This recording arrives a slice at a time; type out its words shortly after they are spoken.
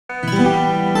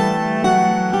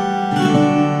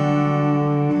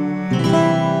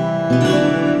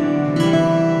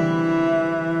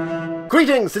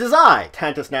Greetings, it is I,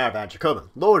 Tantus Naravan Dracovin,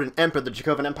 Lord and Emperor of the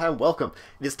Dracovin Empire, and welcome.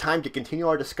 It is time to continue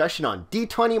our discussion on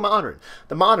D20 Modern,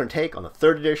 the modern take on the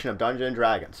 3rd edition of Dungeons &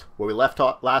 Dragons. Where we last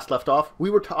left off,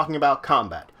 we were talking about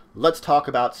combat. Let's talk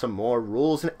about some more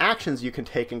rules and actions you can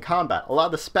take in combat, a lot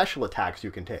of the special attacks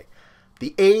you can take.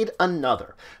 The aid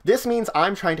another. This means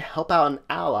I'm trying to help out an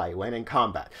ally when in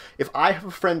combat. If I have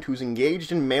a friend who's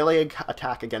engaged in melee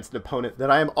attack against an opponent, then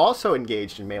I am also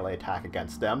engaged in melee attack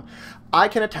against them, I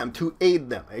can attempt to aid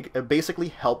them, basically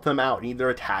help them out, either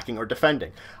attacking or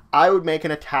defending. I would make an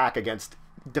attack against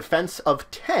defense of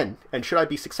 10, and should I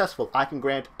be successful, I can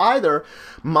grant either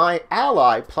my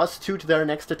ally +2 to their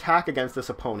next attack against this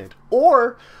opponent,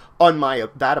 or on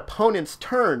that opponent's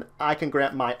turn, I can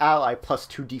grant my ally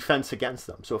 +2 defense against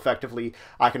them. So effectively,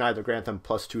 I can either grant them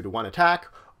 +2 to one attack,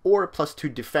 or +2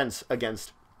 defense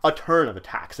against a turn of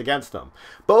attacks against them.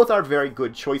 Both are very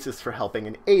good choices for helping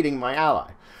and aiding my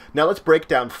ally. Now let's break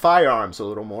down firearms a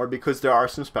little more, because there are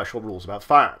some special rules about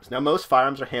firearms. Now most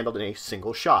firearms are handled in a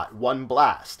single shot, one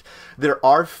blast. There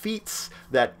are feats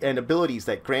and abilities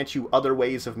that grant you other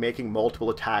ways of making multiple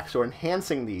attacks or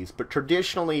enhancing these, but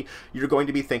traditionally you're going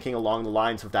to be thinking along the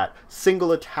lines of that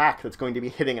single attack that's going to be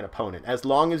hitting an opponent, as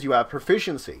long as you have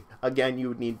proficiency. Again, you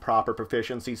would need proper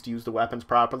proficiencies to use the weapons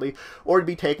properly, or to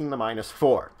be taking the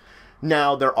 -4.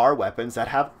 Now there are weapons that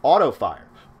have auto-fire.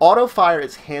 Auto-fire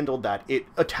is handled that it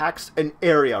attacks an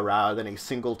area rather than a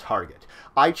single target.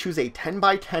 I choose a 10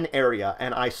 by 10 area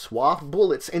and I swap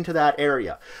bullets into that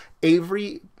area.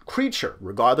 Every creature,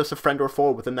 regardless of friend or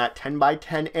foe within that 10 by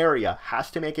 10 area, has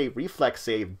to make a reflex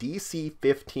save DC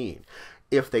 15.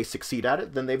 If they succeed at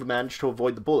it, then they've managed to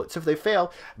avoid the bullets. If they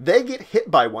fail, they get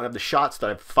hit by one of the shots that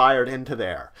I've fired into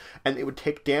there, and it would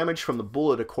take damage from the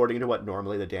bullet according to what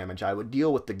normally the damage I would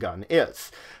deal with the gun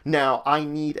is. Now, I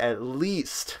need at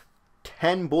least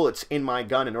 10 bullets in my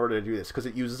gun in order to do this, because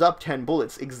it uses up 10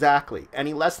 bullets exactly.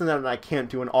 Any less than that, and I can't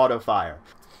do an auto fire.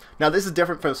 Now, this is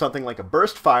different from something like a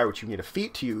burst fire, which you need a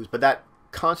feat to use, but that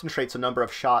concentrates a number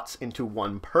of shots into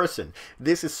one person.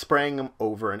 This is spraying them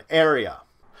over an area.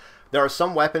 There are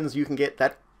some weapons you can get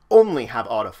that only have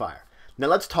auto-fire. Now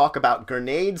let's talk about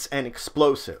grenades and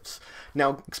explosives.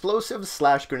 Now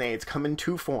explosives/grenades come in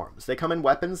two forms. They come in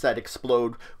weapons that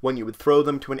explode when you would throw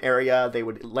them to an area, they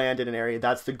would land in an area,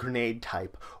 that's the grenade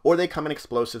type. Or they come in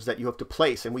explosives that you have to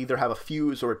place, and we either have a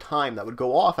fuse or a time that would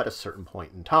go off at a certain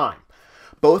point in time.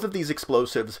 Both of these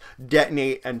explosives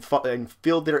detonate and fill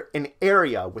an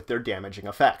area with their damaging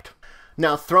effect.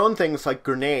 Now, thrown things like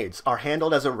grenades are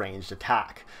handled as a ranged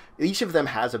attack. Each of them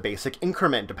has a basic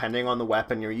increment depending on the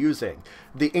weapon you're using.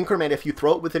 The increment, if you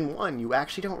throw it within 1, you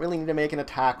actually don't really need to make an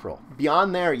attack roll.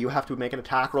 Beyond there, you have to make an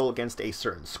attack roll against a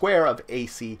certain square of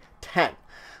AC 10.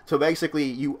 So basically,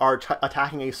 you are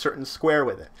attacking a certain square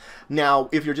with it. Now,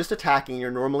 if you're just attacking, you're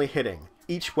normally hitting.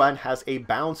 Each one has a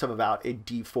bounce of about a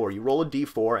D4. You roll a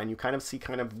D4 and you kind of see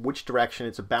which direction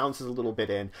it bounces a little bit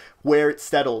in, where it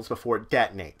settles before it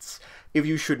detonates. If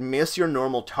you should miss your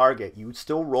normal target, you would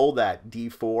still roll that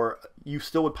D4. You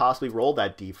still would possibly roll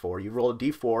that D4. You roll a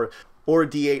D4 or a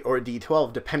D8 or a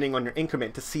D12, depending on your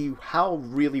increment, to see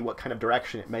what kind of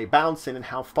direction it may bounce in and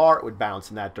how far it would bounce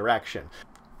in that direction.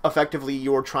 Effectively,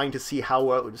 you're trying to see how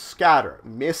well it would scatter.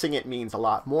 Missing it means a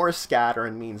lot more scatter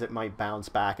and means it might bounce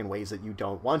back in ways that you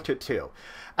don't want it to.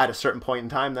 At a certain point in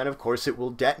time, then, of course, it will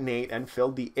detonate and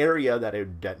fill the area that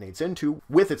it detonates into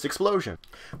with its explosion.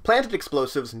 Planted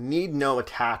explosives need no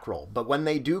attack roll, but when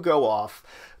they do go off,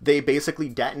 they basically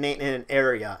detonate in an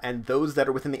area, and those that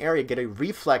are within the area get a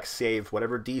reflex save,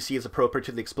 whatever DC is appropriate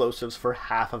to the explosives, for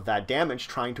half of that damage,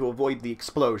 trying to avoid the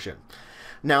explosion.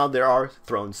 Now, there are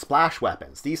thrown splash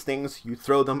weapons. These things, you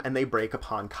throw them and they break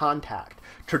upon contact.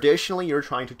 Traditionally, you're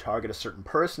trying to target a certain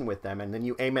person with them, and then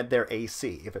you aim at their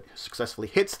AC. If it successfully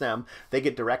hits them, they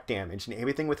get direct damage, and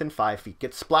everything within 5 feet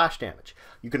gets splash damage.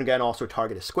 You can again also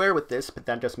target a square with this, but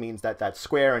that just means that that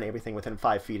square and everything within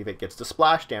 5 feet of it gets the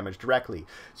splash damage directly.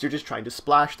 So you're just trying to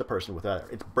splash the person with it.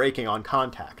 It's breaking on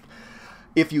contact.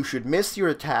 If you should miss your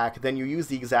attack, then you use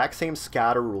the exact same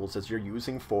scatter rules as you're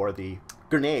using for the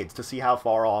grenades to see how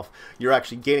far off you're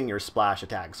actually getting your splash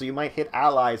attack. So you might hit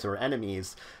allies or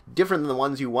enemies different than the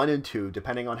ones you wanted to,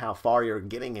 depending on how far you're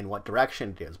getting and what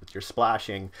direction it is, but you're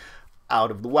splashing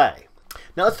out of the way.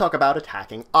 Now let's talk about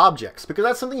attacking objects, because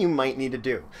that's something you might need to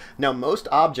do. Now most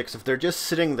objects, if they're just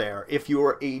sitting there, if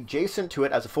you're adjacent to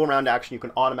it as a full round action, you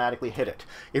can automatically hit it.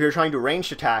 If you're trying to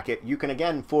ranged attack it, you can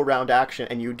again full round action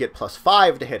and you'd get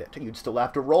 +5 to hit it. You'd still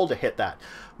have to roll to hit that.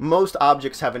 Most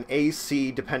objects have an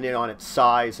AC depending on its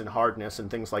size and hardness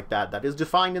and things like that. That is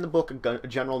defined in the book, a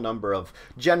general number of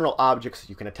general objects that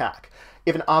you can attack.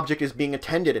 If an object is being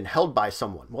attended and held by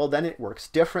someone, well, then it works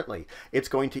differently. It's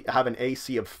going to have an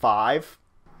AC of 5.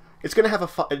 It's going to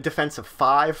have a defense of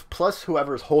 5, plus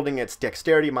whoever is holding its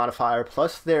dexterity modifier,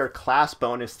 plus their class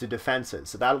bonus to defenses.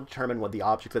 So that'll determine what the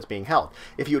object that's being held.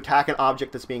 If you attack an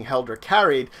object that's being held or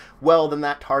carried, well, then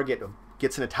that target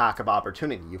gets an attack of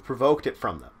opportunity. You've provoked it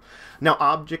from them. Now,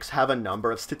 objects have a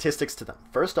number of statistics to them.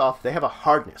 First off, they have a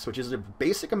hardness, which is a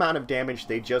basic amount of damage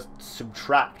they just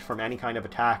subtract from any kind of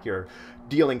attack you're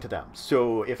dealing to them.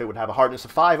 So if it would have a hardness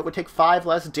of 5, it would take 5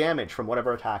 less damage from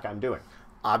whatever attack I'm doing.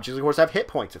 Objects, of course, have hit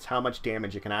points. It's how much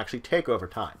damage it can actually take over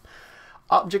time.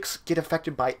 Objects get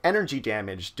affected by energy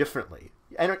damage differently.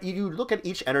 You look at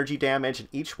each energy damage, and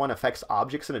each one affects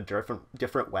objects in a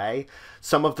different way.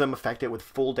 Some of them affect it with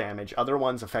full damage. Other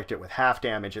ones affect it with half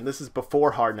damage, and this is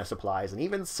before hardness applies, and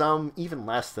even some even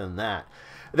less than that.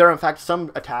 There are, in fact,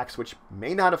 some attacks which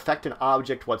may not affect an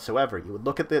object whatsoever. You would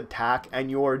look at the attack,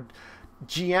 and your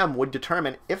GM would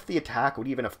determine if the attack would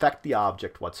even affect the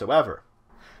object whatsoever.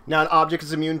 Now, an object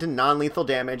is immune to non-lethal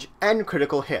damage and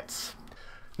critical hits.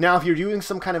 Now, if you're using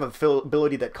some kind of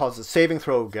ability that causes a saving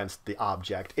throw against the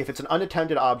object, if it's an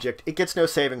unattended object, it gets no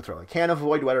saving throw. It can't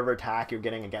avoid whatever attack you're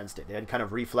getting against it. Any kind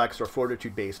of reflex or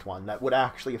fortitude-based one that would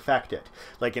actually affect it,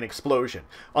 like an explosion.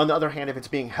 On the other hand, if it's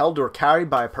being held or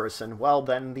carried by a person, well,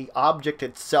 then the object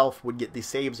itself would get the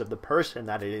saves of the person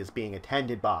that it is being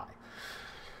attended by.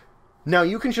 Now,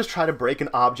 you can just try to break an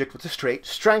object with a straight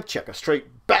strength check, a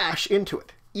straight bash into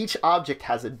it. Each object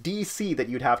has a DC that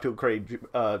you'd have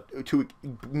to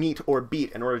meet or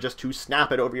beat in order just to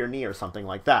snap it over your knee or something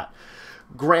like that.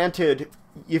 Granted,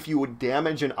 if you would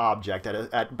damage an object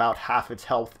at about half its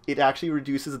health, it actually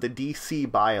reduces the DC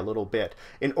by a little bit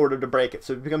in order to break it.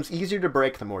 So it becomes easier to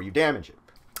break the more you damage it.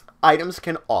 Items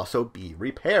can also be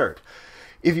repaired.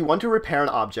 If you want to repair an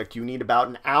object, you need about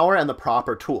an hour and the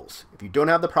proper tools. If you don't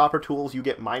have the proper tools, you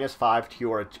get -5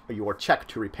 to your check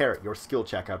to repair it, your skill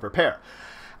check of repair.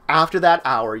 After that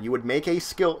hour, you would make a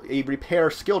repair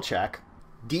skill check,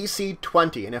 DC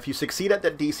 20, and if you succeed at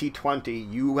that DC 20,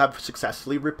 you have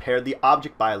successfully repaired the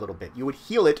object by a little bit. You would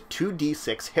heal it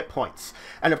 2d6 hit points.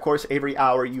 And of course, every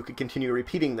hour you could continue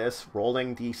repeating this,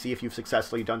 rolling DC if you've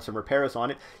successfully done some repairs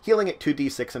on it, healing it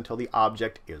 2d6 until the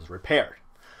object is repaired.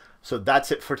 So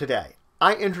that's it for today.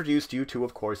 I introduced you to,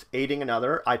 of course, aiding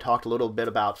another. I talked a little bit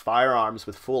about firearms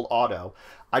with full auto.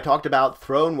 I talked about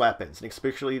thrown weapons, and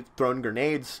especially thrown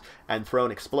grenades and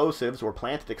thrown explosives or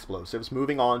planted explosives,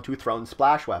 moving on to thrown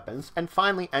splash weapons, and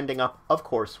finally ending up, of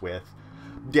course, with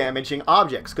damaging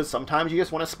objects, because sometimes you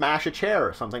just want to smash a chair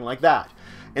or something like that.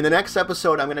 In the next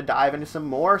episode, I'm going to dive into some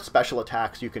more special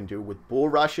attacks you can do with bull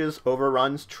rushes,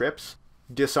 overruns, trips,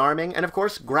 disarming, and of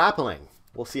course, grappling.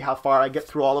 We'll see how far I get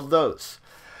through all of those.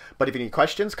 But if you have any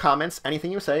questions, comments,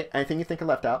 anything you say, anything you think I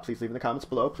left out, please leave in the comments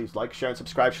below. Please like, share, and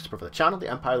subscribe to support for the channel, the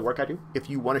Empire, the work I do. If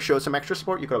you want to show some extra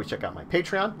support, you can always check out my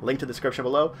Patreon, link to the description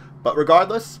below. But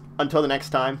regardless, until the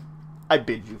next time, I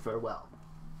bid you farewell.